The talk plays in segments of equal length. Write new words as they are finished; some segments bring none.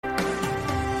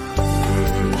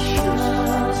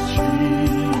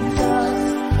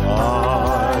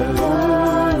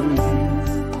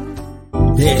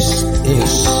This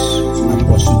is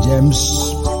Apostle James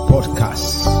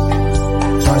Podcast,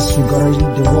 transfiguring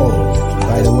the world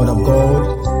by the word of God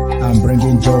and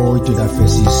bringing joy to the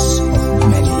faces of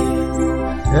many.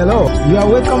 Hello, you are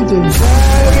welcome to a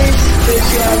very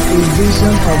special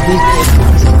edition of this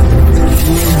podcast.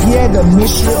 You will hear the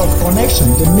mystery of connection,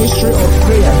 the mystery of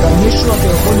prayer, the mystery of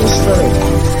the Holy Spirit,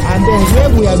 and then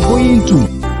where we are going to.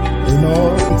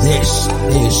 This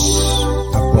is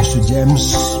Apostle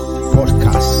James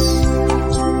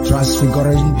Podcast,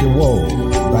 transfiguring the world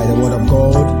by the word of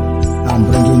God and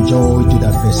bringing joy to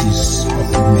the faces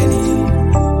of many.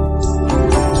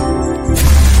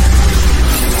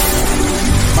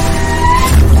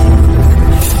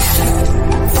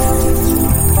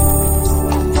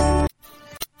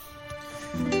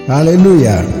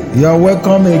 Hallelujah. You are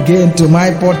welcome again to my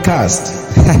podcast.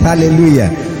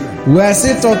 Hallelujah. We are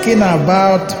still talking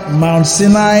about Mount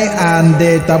Sinai and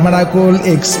the Tabernacle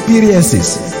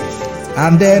experiences.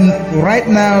 And then right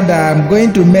now that I'm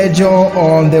going to major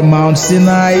on the Mount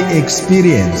Sinai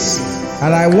experience.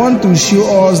 And I want to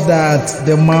show us that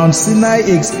the Mount Sinai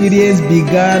experience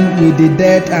began with the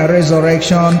death and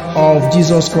resurrection of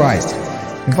Jesus Christ.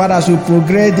 In fact, as we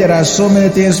progress, there are so many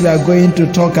things we are going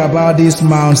to talk about this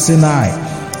Mount Sinai.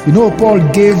 Paul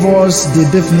gave us the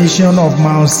definition of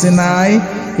Mount Sinai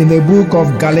in the book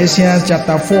of Galatians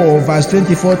chapter 4, verse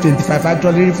 24-25.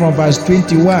 Actually, read from verse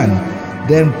 21.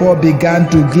 Then Paul began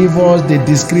to give us the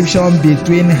description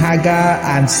between Hagar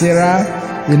and Sarah,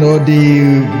 the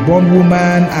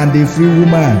bondwoman and the free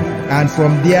woman. And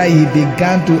from there, he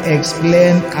began to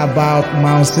explain about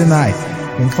Mount Sinai.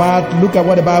 In fact, look at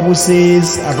what the Bible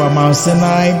says about Mount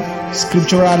Sinai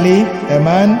scripturally.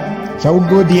 Amen. Shall we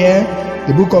go there?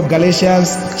 The book of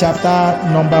Galatians chapter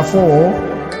number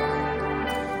 4.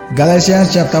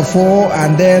 Galatians chapter 4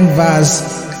 and then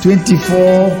verse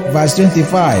 24, verse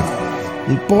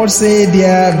 25. Paul said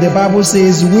there, the Bible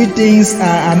says, we things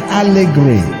are an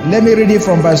allegory. Let me read it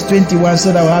from verse 21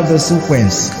 so that we'll have the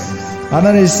sequence. And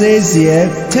then it says here,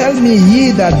 tell me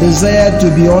ye that desire to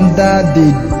be under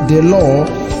the law,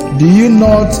 do you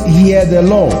not hear the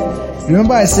law?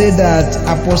 Remember I said that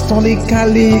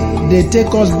apostolically they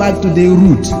take us back to the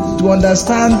root. To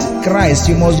understand Christ,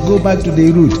 you must go back to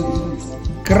the root.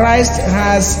 Christ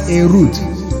has a root.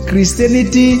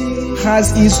 Christianity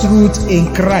has its root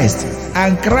in Christ.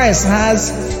 And Christ has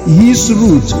his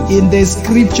root in the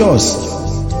scriptures.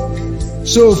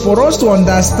 So for us to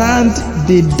understand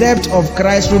the depth of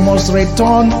Christ, we must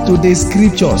return to the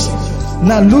scriptures.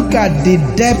 Now look at the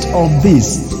depth of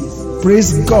this.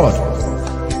 Praise God.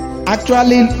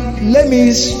 Actually, let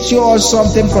me show us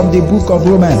something from the book of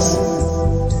Romans.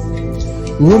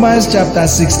 Romans chapter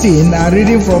 16, I'm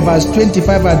reading from verse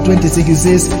 25 and 26. It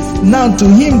says, now to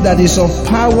him that is of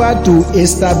power to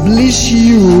establish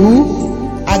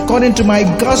you according to my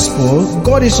gospel,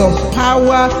 God is of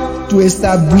power to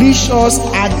establish us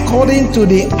according to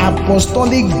the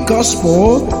apostolic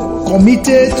gospel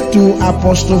committed to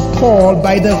Apostle Paul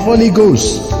by the Holy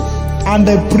Ghost, and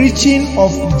the preaching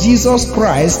of Jesus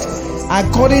Christ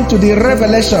according to the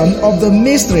revelation of the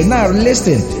mystery. Now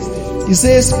listen. He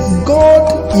says,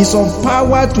 God is of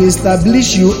power to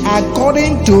establish you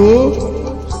according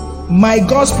to my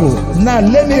gospel. Now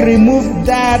let me remove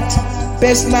that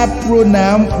personal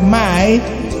pronoun my.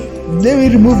 Let me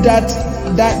remove that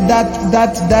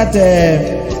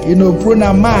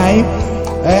pronoun my.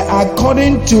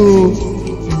 According to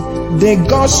the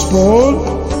gospel,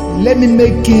 let me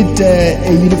make it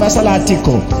a universal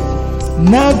article.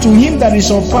 Now to him that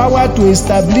is of power to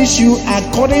establish you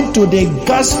according to the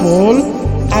gospel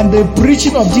and the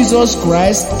preaching of Jesus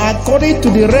Christ, according to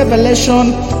the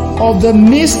revelation of the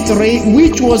mystery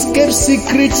which was kept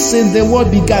secret since the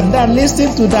world began. Now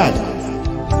listen to that.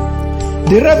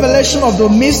 The revelation of the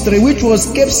mystery which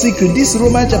was kept secret. This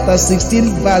Romans chapter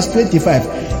 16 verse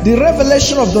 25. The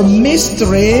revelation of the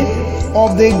mystery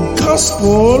of the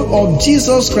gospel of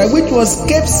Jesus Christ, which was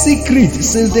kept secret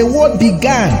since the world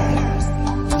began.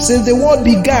 Since the world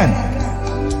began.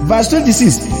 Verse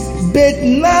 26. But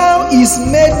now is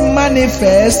made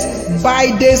manifest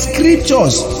by the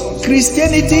scriptures.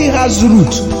 Christianity has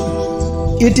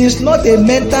root. It is not a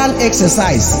mental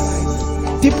exercise.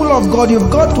 People of God,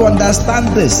 you've got to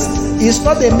understand this. It's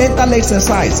not a mental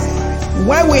exercise.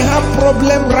 Why we have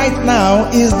problem right now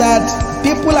is that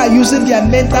people are using their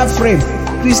mental frame.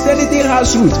 Christianity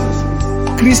has root.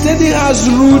 Christianity has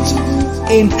root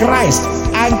in Christ.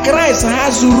 And Christ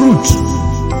has root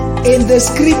in the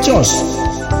scriptures.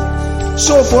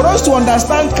 So for us to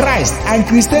understand Christ and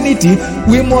Christianity,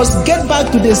 we must get back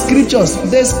to the scriptures.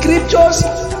 The scriptures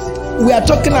we are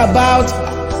talking about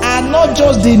are not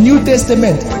just the New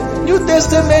Testament. New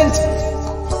Testament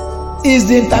is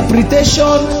the interpretation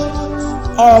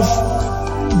of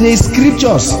the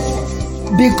scriptures,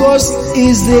 because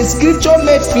it's the scripture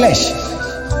made flesh.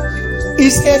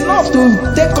 It's enough to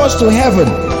take us to heaven.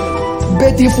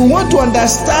 But if we want to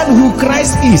understand who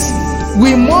Christ is,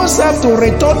 we must have to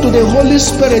return to the Holy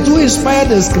Spirit who inspired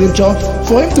the scripture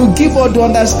for him to give us the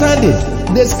understanding.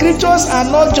 The scriptures are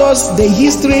not just the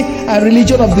history and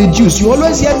religion of the Jews. You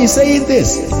always hear me saying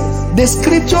this. The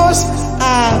scriptures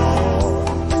are,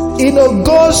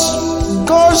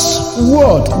 God's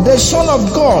word, the Son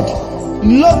of God,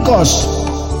 Logos,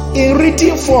 in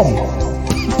written form.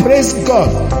 Praise God.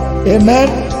 Amen.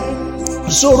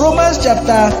 So Romans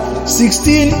chapter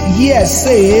 16 here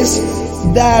says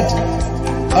that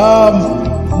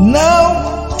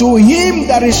now to him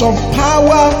that is of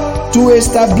power to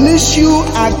establish you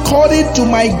according to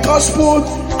my gospel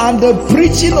and the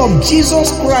preaching of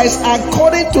Jesus Christ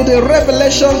according to the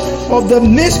revelation of the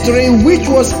mystery which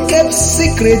was kept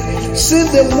secret since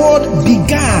the world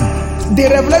began. The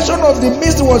revelation of the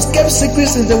mystery was kept secret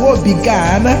since the world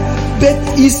began, but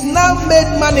is now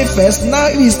made manifest. Now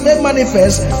it is made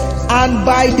manifest, and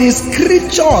by the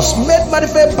scriptures, made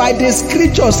manifest by the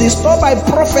scriptures. It's not by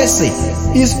prophecy.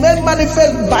 It's made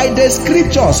manifest by the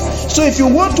scriptures. So if you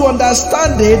want to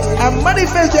understand it, and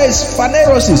manifest there is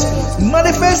phanerosis.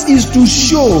 Manifest is to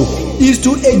show, is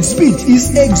to exhibit,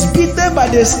 is exhibited by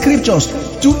the scriptures.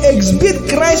 To exhibit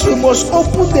Christ, we must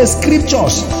open the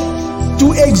scriptures.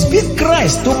 To exhibit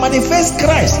Christ, to manifest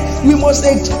Christ, we must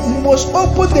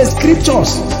open the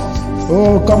scriptures.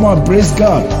 Oh, come on, praise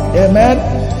God. Amen.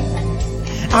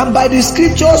 And by the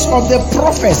scriptures of the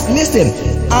prophets, listen,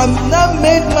 I'm now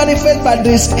made manifest by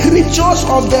the scriptures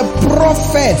of the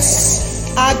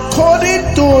prophets,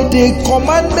 according to the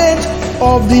commandment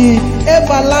of the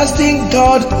everlasting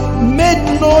God,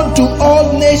 made known to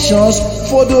all nations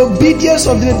for the obedience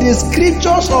of the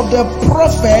scriptures of the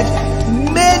prophet,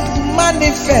 made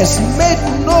manifest, made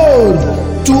known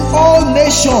to all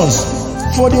nations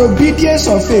for the obedience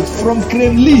of faith. From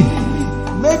Kremlin,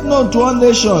 made known to all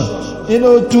nations,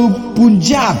 to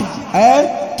Punjab,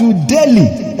 to Delhi,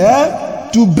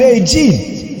 to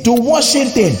Beijing, to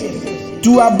Washington,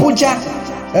 to Abuja,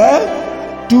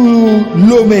 to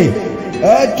Lome,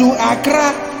 to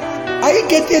Accra. Are you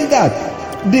getting that?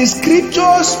 The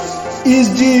scriptures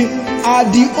are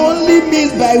the only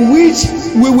means by which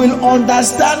we will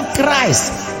understand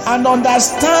Christ and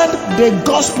understand the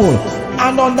gospel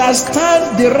and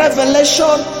understand the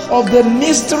revelation of the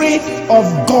mystery of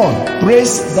God.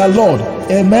 Praise the Lord.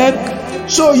 Amen.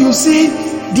 So you see,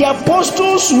 the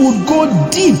apostles would go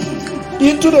deep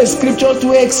into the scripture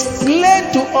to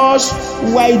explain to us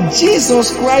why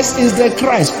Jesus Christ is the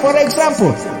Christ. For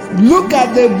example, look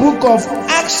at the book of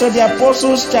Acts of the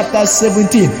Apostles chapter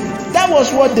 17. That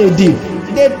was what they did.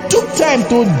 They took time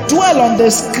to dwell on the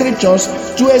scriptures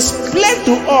to explain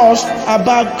to us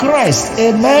about Christ.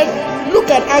 Amen. Look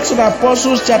at Acts of the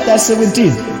Apostles chapter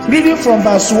 17, reading from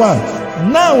verse 1.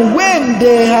 Now when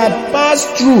they had passed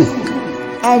through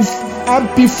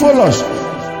Amphipolis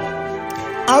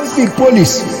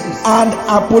and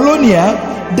Apollonia,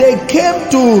 they came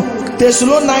to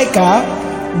Thessalonica,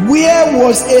 where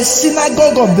was a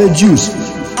synagogue of the Jews.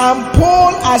 And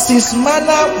Paul, as his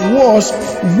manner was,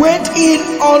 went in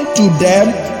unto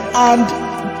them, and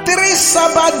 3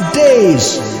 Sabbath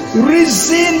days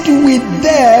reasoned with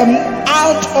them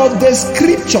out of the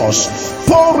scriptures.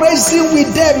 Paul reasoned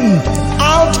with them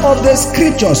out of the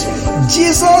scriptures.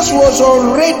 Jesus was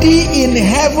already in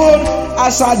heaven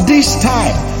as at this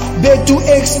time. But to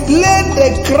explain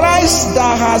the Christ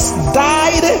that has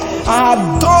died and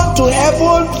had gone to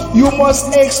heaven, you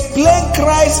must explain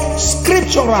Christ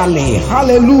scripturally.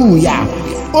 Hallelujah.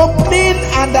 Opening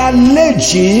and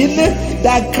alleging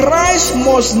that Christ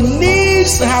must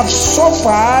needs have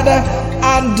suffered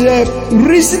and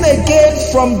risen again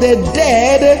from the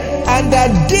dead, and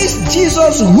that this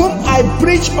Jesus whom I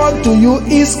preach unto you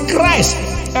is Christ.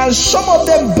 And some of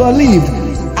them believed,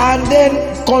 and then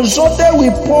consulted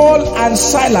with Paul and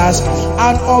Silas,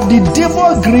 and of the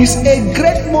devil Greeks a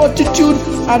great multitude,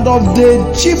 and of the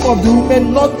chief of the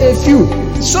women not a few.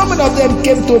 So many of them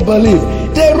came to believe.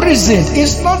 They reasoned.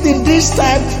 It's not in this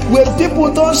time where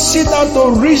people don't sit down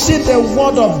to reason the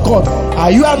word of God.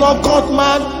 Are you an occult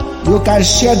man? You can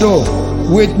shadow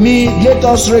with me. Let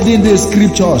us read in the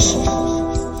scriptures.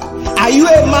 Are you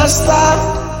a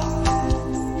master?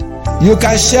 You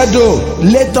can shadow.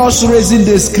 Let us reason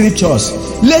the scriptures.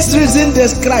 Let's reason the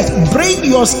Christ. Bring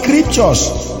your scriptures.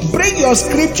 Bring your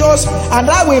scriptures, and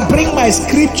I will bring my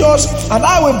scriptures, and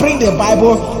I will bring the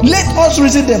Bible. Let us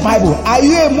reason the Bible. Are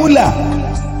you a mullah?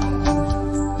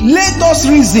 Let us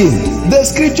reason the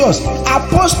scriptures.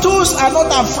 Apostles are not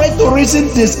afraid to reason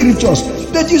the scriptures.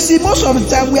 But you see, most of the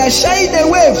time we are shying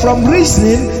away from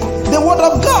reasoning the word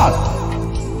of God.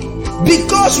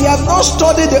 Because we have not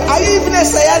studied are you even a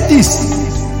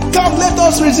scientist? Come, let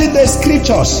us reason the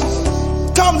scriptures.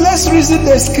 Come, let's reason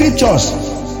the scriptures.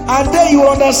 And then you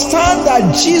understand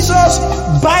that Jesus,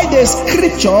 by the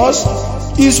scriptures,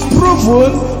 is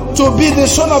proven to be the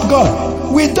Son of God.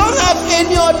 We don't have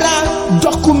any other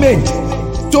document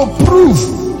to prove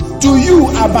to you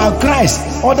about Christ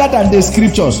other than the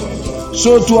scriptures.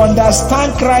 So to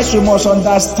understand Christ, we must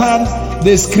understand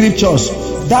the scriptures.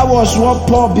 That was what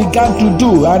Paul began to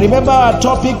do. And remember our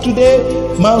topic today,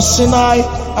 Mount Sinai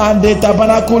and the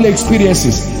Tabernacle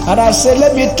experiences. And I said,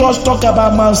 let me just talk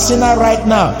about Mount Sinai right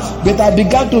now. But I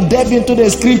began to delve into the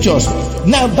scriptures.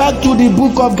 Now back to the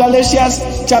book of Galatians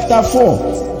chapter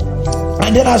 4.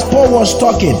 And then as Paul was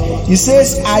talking, he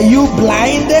says, are you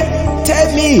blind?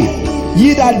 Tell me,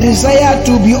 ye that desire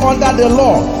to be under the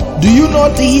law, do you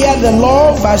not hear the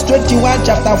law? Verse 21,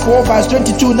 chapter 4, verse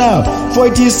 22 now. For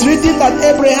it is written that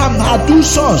Abraham had two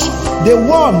sons, the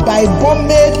one by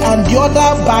bondmaid and the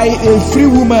other by a free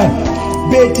woman.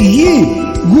 But he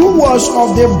who was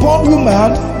of the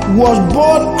bondwoman was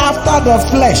born after the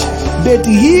flesh, but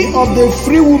he of the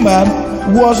free woman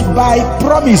was by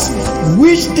promise,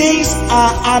 which things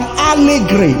are an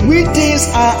allegory. Which things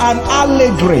are an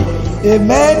allegory.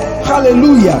 Amen.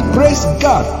 Hallelujah. Praise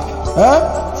God.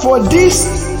 For these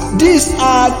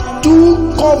are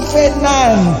two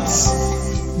covenants.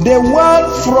 The one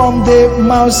from the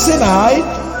Mount Sinai,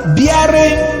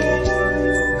 bearing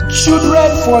children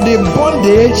for the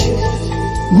bondage,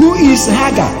 who is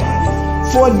Hagar.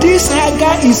 For this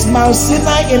Hagar is Mount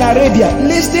Sinai in Arabia.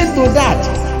 Listen to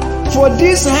that. For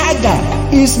this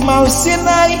Hagar is Mount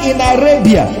Sinai in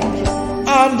Arabia,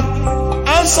 and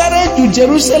answered to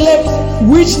Jerusalem,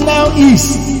 which now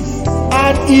is,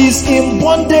 and is in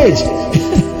bondage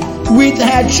with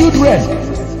her children.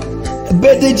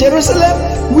 But the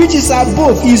Jerusalem which is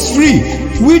above is free,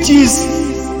 which is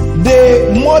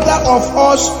the mother of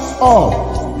us all.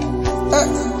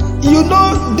 You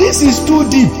know, this is too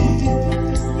deep.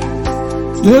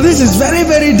 You know, this is very,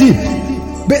 very deep.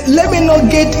 But let me not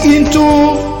get into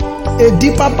a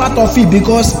deeper part of it,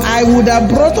 because I would have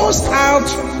brought us out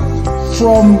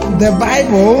from the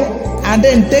Bible and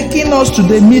then taken us to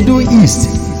the Middle East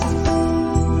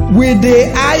with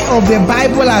the eye of the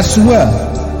Bible as well.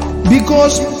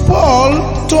 Because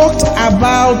Paul talked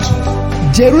about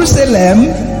Jerusalem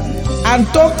and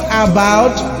talked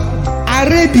about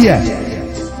Arabia,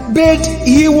 but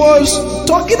he was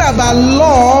talking about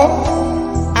law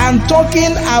and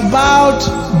talking about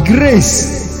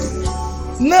grace.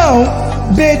 Now,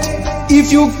 but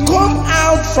if you come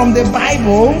out from the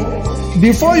Bible,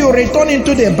 before you return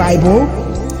into the Bible,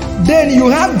 then you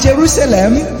have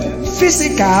Jerusalem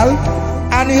physical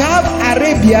and you have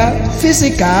Arabia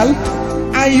physical,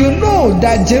 and you know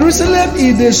that Jerusalem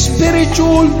is the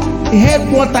spiritual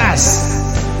headquarters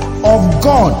of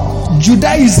God,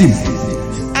 Judaism,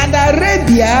 and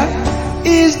Arabia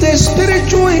is the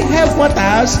spiritual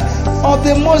headquarters of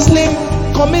the Muslim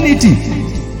community.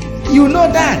 You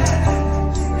know that.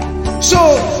 So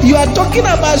you are talking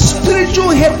about spiritual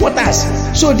headquarters.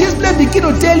 So this place begin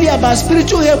to tell you about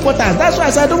spiritual headquarters. That's why I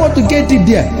said I don't want to get deep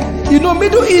there. You know,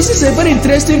 Middle East is a very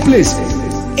interesting place.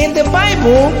 In the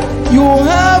Bible, you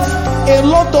have a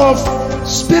lot of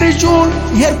spiritual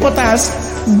headquarters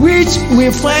which we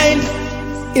find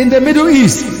in the Middle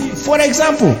East. For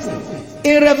example,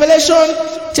 in Revelation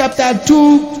chapter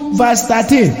 2 verse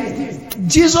 13,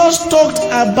 Jesus talked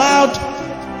about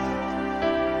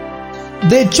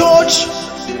the church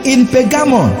in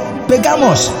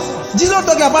Pergamos. Jesus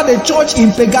talked about the church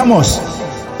in Pergamos.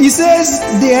 He says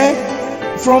there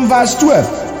from verse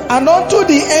 12, and unto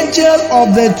the angel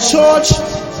of the church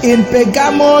in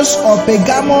Pergamos or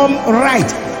Pergamum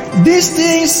write, these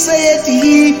things saith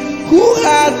he who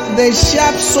had the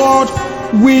sharp sword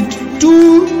with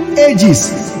two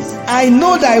edges. I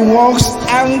know thy works,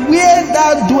 and where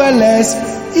thou dwellest,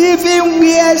 even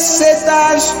where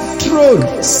Satan's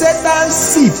throne, Satan's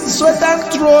seat,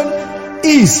 Satan's throne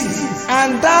is,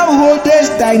 and thou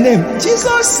holdest thy name.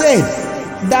 Jesus said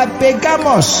that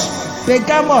Pergamos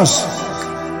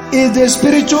is the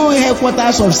spiritual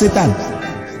headquarters of Satan.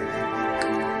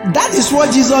 That is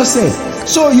what Jesus said.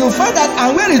 So you find that,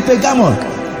 and where is Pergamos?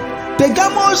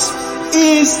 Pergamos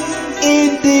is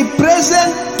in the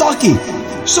present Turkey.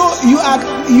 So you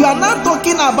are now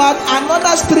talking about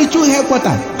another spiritual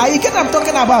headquarters. And you get what I'm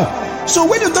talking about. So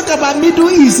when you talk about Middle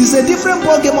East, it's a different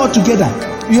ballgame altogether.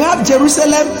 You have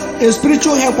Jerusalem, a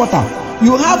spiritual headquarters.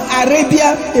 You have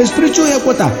Arabia, a spiritual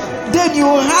headquarters. Then you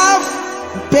have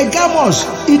Pergamos.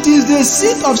 It is the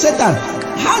seat of Satan.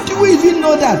 How do we even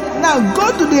know that? Now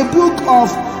go to the book of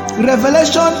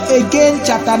Revelation again,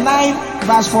 chapter 9,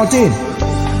 verse 14.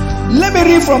 Let me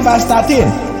read from verse 13.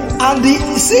 And the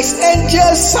sixth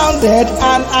angel sounded,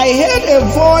 and I heard a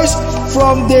voice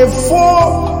from the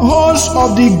four horns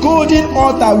of the golden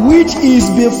altar which is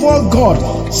before God,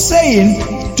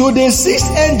 saying to the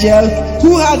sixth angel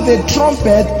who had the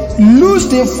trumpet, loose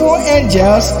the four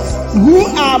angels who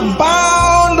are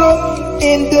bound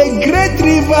in the great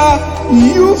river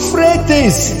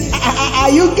Euphrates. Are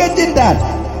you getting that?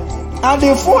 And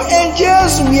the four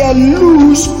angels were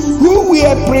loose who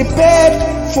were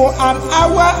prepared for an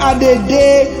hour and a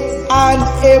day and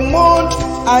a month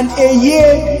and a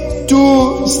year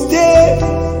to slay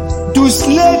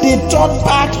the third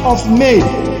part of May.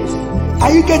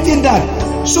 Are you getting that?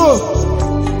 So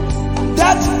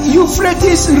that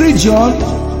Euphrates region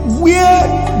where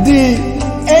the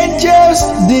angels,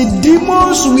 the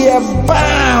demons were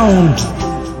bound.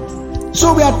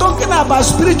 So we are talking about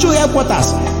spiritual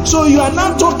headquarters. So you are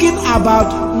now talking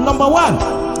about number one,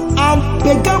 and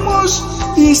Pergamos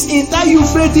is in that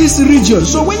Euphrates region.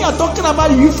 So when you are talking about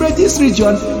the Euphrates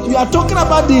region, you are talking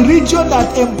about the region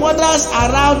that borders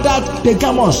around that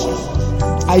Pergamos.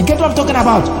 I get what I'm talking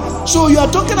about. So you are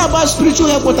talking about spiritual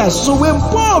headquarters. So when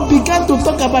Paul began to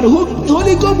talk about the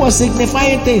Holy Ghost was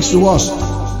signifying things to us.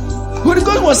 Holy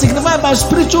Ghost was signified by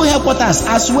spiritual headquarters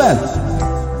as well.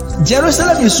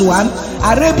 Jerusalem is one,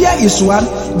 Arabia is one.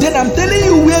 Then I'm telling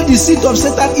you where the seat of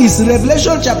Satan is.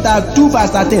 Revelation chapter 2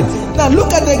 verse 13. Now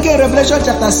look at again Revelation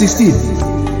chapter 16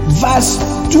 verse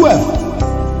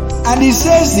 12. And it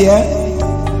says there,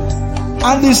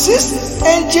 and the sixth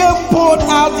angel poured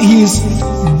out his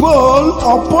bowl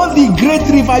upon the great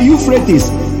river Euphrates,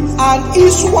 and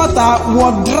its water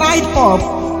was dried up,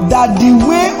 that the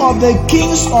way of the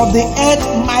kings of the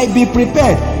earth might be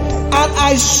prepared. And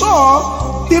I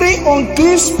saw three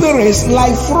unclean spirits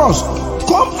like frost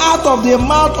come out of the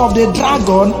mouth of the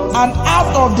dragon, and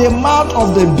out of the mouth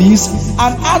of the beast,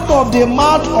 and out of the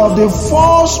mouth of the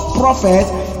false prophet,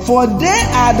 for they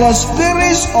are the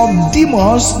spirits of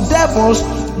demons, devils,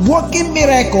 working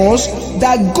miracles,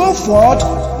 that go forth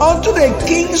unto the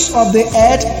kings of the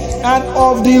earth and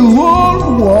of the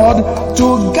whole world,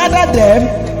 to gather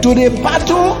them to the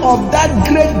battle of that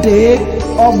great day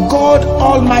of God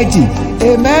Almighty.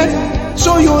 Amen.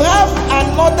 So you have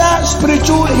another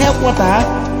spiritual headquarters,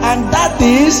 and that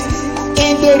is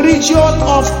in the region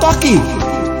of Turkey.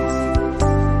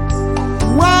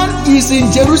 One is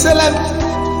in Jerusalem,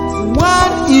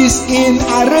 one is in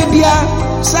Arabia,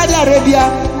 Saudi Arabia,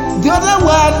 the other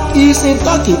one is in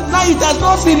Turkey. Now it has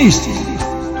not finished.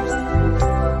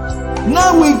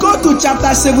 Now we go to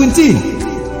chapter 17.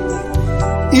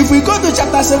 If we go to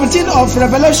chapter 17 of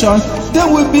Revelation,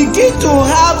 then we begin to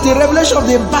have the revelation of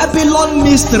the Babylon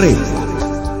mystery.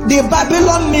 The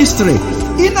Babylon mystery.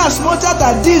 In as much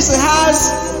as this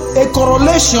has a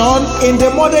correlation in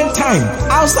the modern time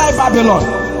outside Babylon,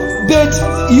 but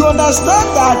you understand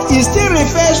that it still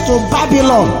refers to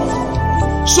Babylon.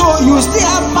 So you still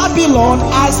have Babylon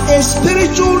as a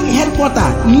spiritual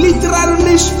headquarters,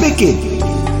 literally speaking.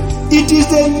 It is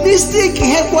the mystic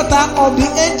headquarters of the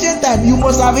ancient time. You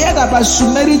must have heard about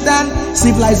Sumerian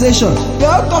civilization. They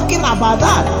are talking about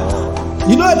that.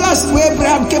 You know, that's where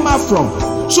Abraham came out from.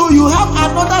 So you have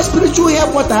another spiritual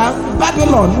headquarters,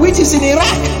 Babylon, which is in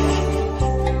Iraq.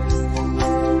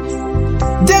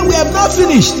 Then we have not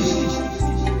finished.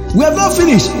 We have not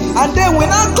finished. And then we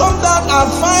now come down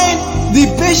and find the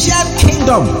Persian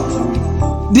kingdom.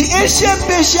 The ancient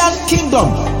Persian kingdom,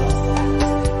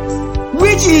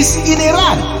 which is in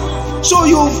Iran. So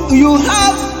you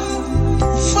have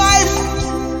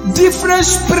 5 different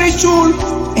spiritual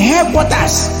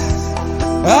headquarters.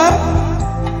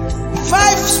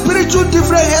 5 spiritual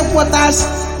different headquarters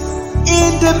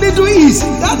in the Middle East.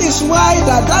 That is why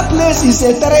that place is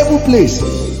a terrible place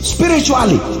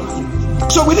spiritually.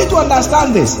 So we need to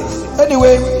understand this.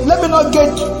 Anyway, let me not get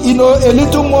a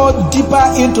little more deeper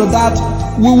into that.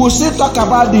 We will still talk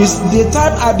about this. The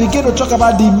time I begin to talk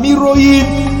about the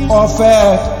mirroring of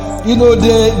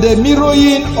the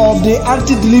mirroring of the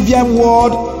antediluvian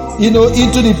world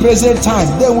into the present time,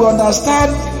 then we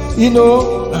understand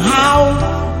how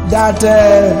that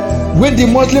when the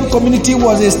Muslim community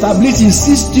was established in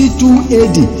 62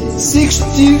 AD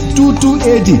 62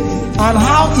 AD, and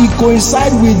how it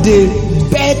coincides with the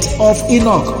birth of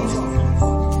Enoch.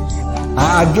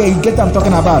 Again, get what I'm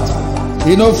talking about.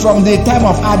 From the time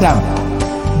of Adam,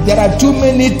 there are too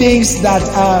many things that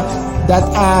that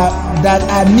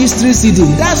are mysteries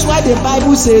hidden. That's why the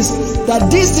Bible says that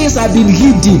these things have been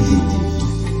hidden.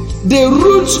 The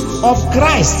root of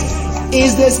Christ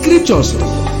is the scriptures,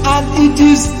 and it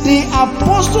is the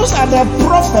apostles and the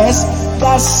prophets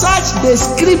that search the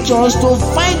scriptures to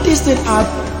find this thing out.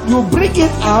 You bring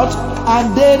it out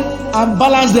and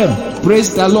balance them.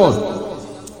 Praise the Lord.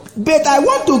 But I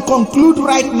want to conclude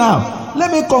right now.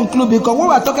 Let me conclude, because what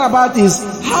we're talking about is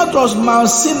how does Mount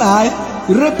Sinai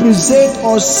represent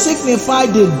or signify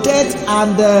the death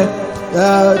and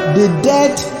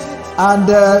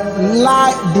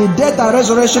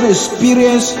resurrection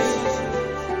experience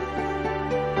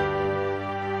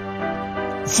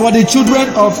for the children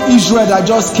of Israel that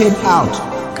just came out.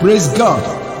 Praise God.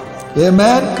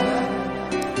 Amen.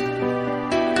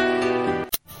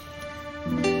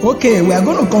 Okay, we are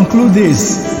going to conclude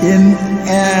this in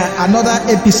another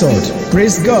episode.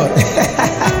 Praise God.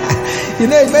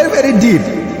 It's very, very deep.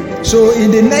 So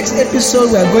in the next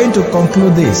episode, we are going to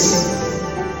conclude this.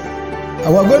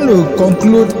 We're going to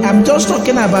conclude. I'm just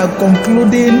talking about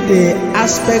concluding the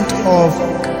aspect of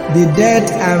the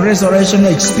death and resurrection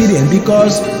experience,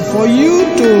 because for you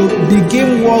to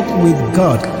begin walk with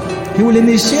God, He will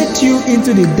initiate you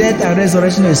into the death and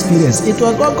resurrection experience. It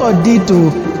was what God did to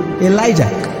Elijah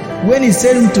when He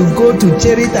sent him to go to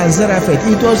Cherith and Zarephath.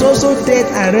 It was also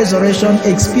death and resurrection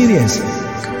experience.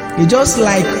 It's just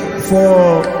like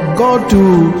for God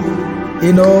to,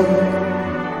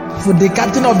 for the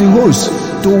captain of the host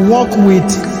to walk with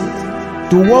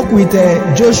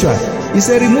Joshua. He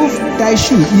said, remove thy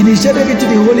shoe. He initiated into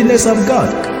the holiness of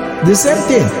God. The same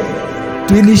thing.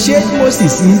 To initiate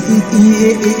Moses,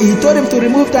 he told him to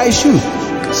remove thy shoe.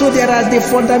 So there are the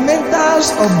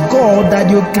fundamentals of God that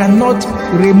you cannot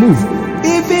remove.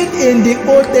 Even in the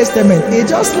Old Testament, it's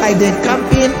just like the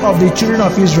camping of the children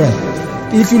of Israel.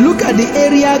 If you look at the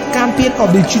area camping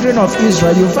of the children of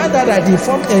Israel, you find out that they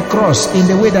formed a cross in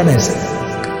the wilderness.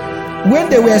 When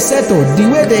they were settled, the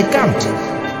way they camped,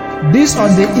 this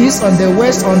on the east, on the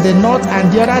west, on the north,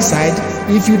 and the other side,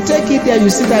 if you take it there, you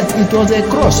see that it was a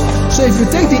cross. So if you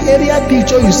take the area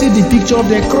picture, you see the picture of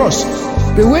the cross.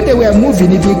 But when they were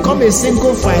moving, it became a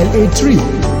single file, a tree.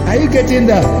 Are you getting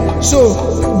that? So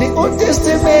the Old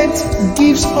Testament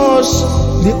gives us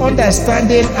the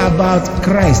understanding about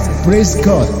Christ. Praise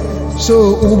God.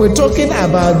 So when we're talking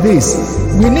about this,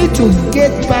 we need to get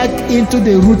back into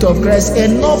the root of Christ.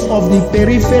 Enough of the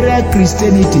peripheral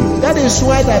Christianity. That is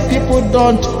why that people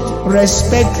don't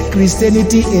respect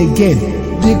Christianity again,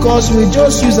 because we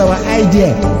just use our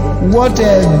idea. What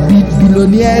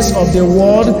billionaires of the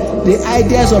world, the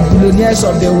ideas of billionaires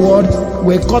of the world,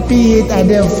 we copy it and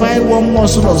then find one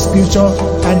morsel of scripture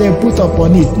and then put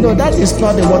upon it. No, that is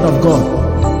not the word of God.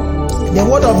 The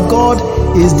word of God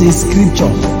is the scripture.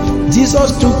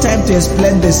 Jesus took time to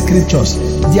explain the scriptures.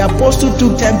 The apostle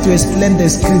took time to explain the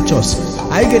scriptures.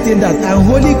 Are you getting that? And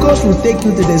Holy Ghost will take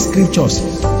you to the scriptures.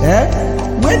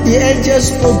 When the angel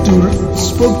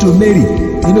spoke to Mary,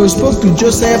 spoke to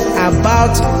Joseph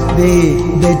about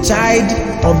the child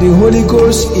of the Holy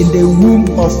Ghost in the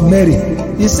womb of Mary,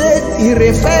 he said he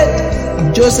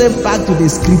referred Joseph back to the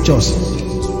scriptures.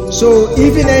 So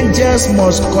even angels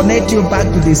must connect you back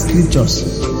to the scriptures.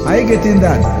 Are you getting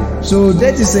that? So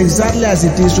that is exactly as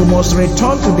it is. We must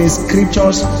return to the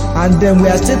scriptures, and then we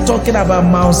are still talking about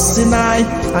Mount Sinai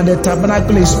and the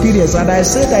Tabernacle experience. And I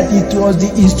said that it was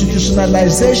the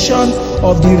institutionalization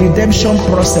of the redemption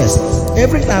process.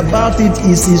 Everything about it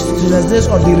is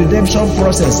institutionalization of the redemption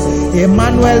process.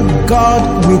 Emmanuel,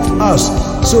 God with us.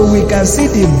 So we can see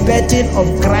the birthing of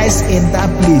Christ in that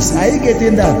place. Are you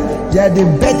getting that? Yeah, the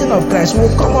birthing of Christ.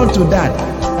 We'll come on to that.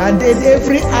 And then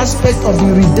every aspect of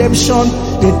the redemption,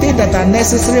 the things that are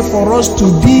necessary for us to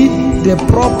be the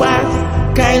proper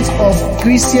kinds of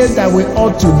Christians that we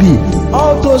ought to be.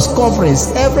 All those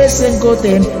coverings, every single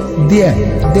thing there,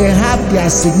 they have their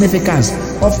significance.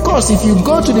 Of course, if you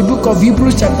go to the book of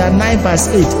Hebrews chapter 9 verse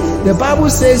 8, the Bible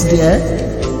says there,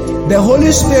 the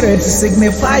Holy Spirit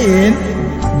signifying,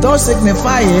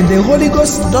 the Holy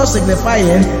Ghost does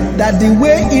signifying that the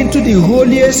way into the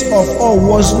holiest of all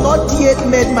was not yet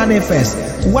made manifest,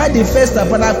 while the first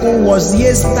tabernacle was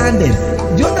yet standing.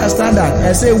 Do you understand that?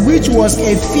 I say, which was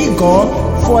a figure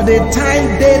for the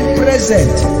time then present,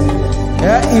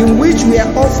 in which we are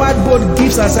offered both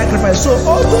gifts and sacrifice. So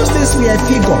all those things were a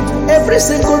figure. Every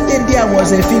single thing there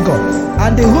was a figure.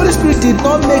 And the Holy Spirit did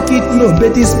not make it known,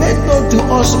 but it's made known to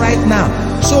us right now.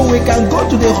 So we can go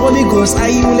to the Holy Ghost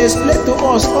and He will explain to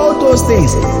us all those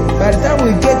things. By the time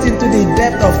we get into the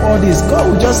depth of all this, God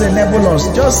will just enable us.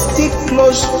 Just stick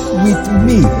close with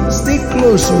me. Stick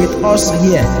close with us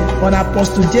here on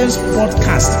Apostle James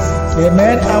Podcast.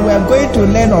 Amen. And we are going to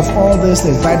learn of all these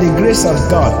things by the grace of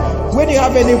God. When you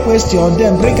have any question,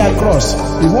 then bring across.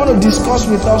 If you want to discuss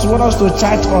with us, want us to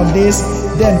chat on this,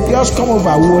 then just come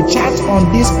over. We will chat on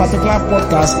this particular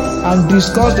podcast and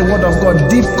discuss the word of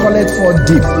God. Deep call it for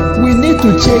deep. We need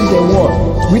to change the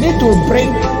world. We need to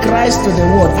bring Christ to the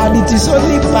world, and it is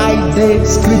only by the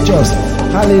scriptures.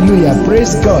 Hallelujah.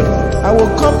 Praise God. I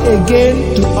will come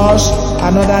again to us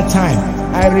another time.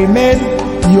 I remain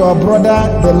your brother,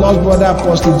 the Lord brother,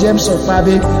 Apostle James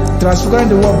Okpabi, transferring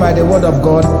the word by the word of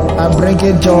God and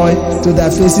bringing joy to the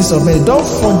faces of men. Don't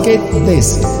forget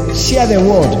this. Share the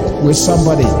word with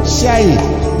somebody. Share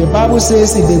it. The Bible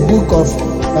says in the book of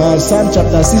Psalm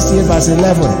chapter 68 verse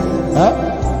 11,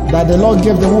 that the Lord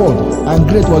gave the word, and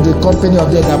great was the company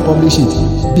of them that published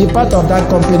it. Be part of that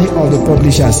company of the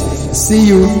publishers. See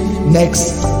you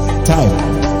next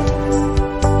time.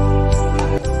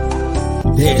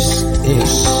 This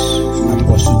is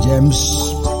Apostle James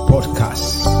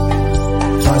Podcast,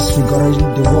 transfiguring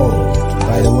the world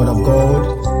by the word of God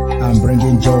and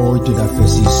bringing joy to the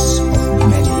faces of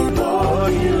many.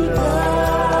 Lord, you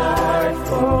died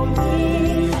for me.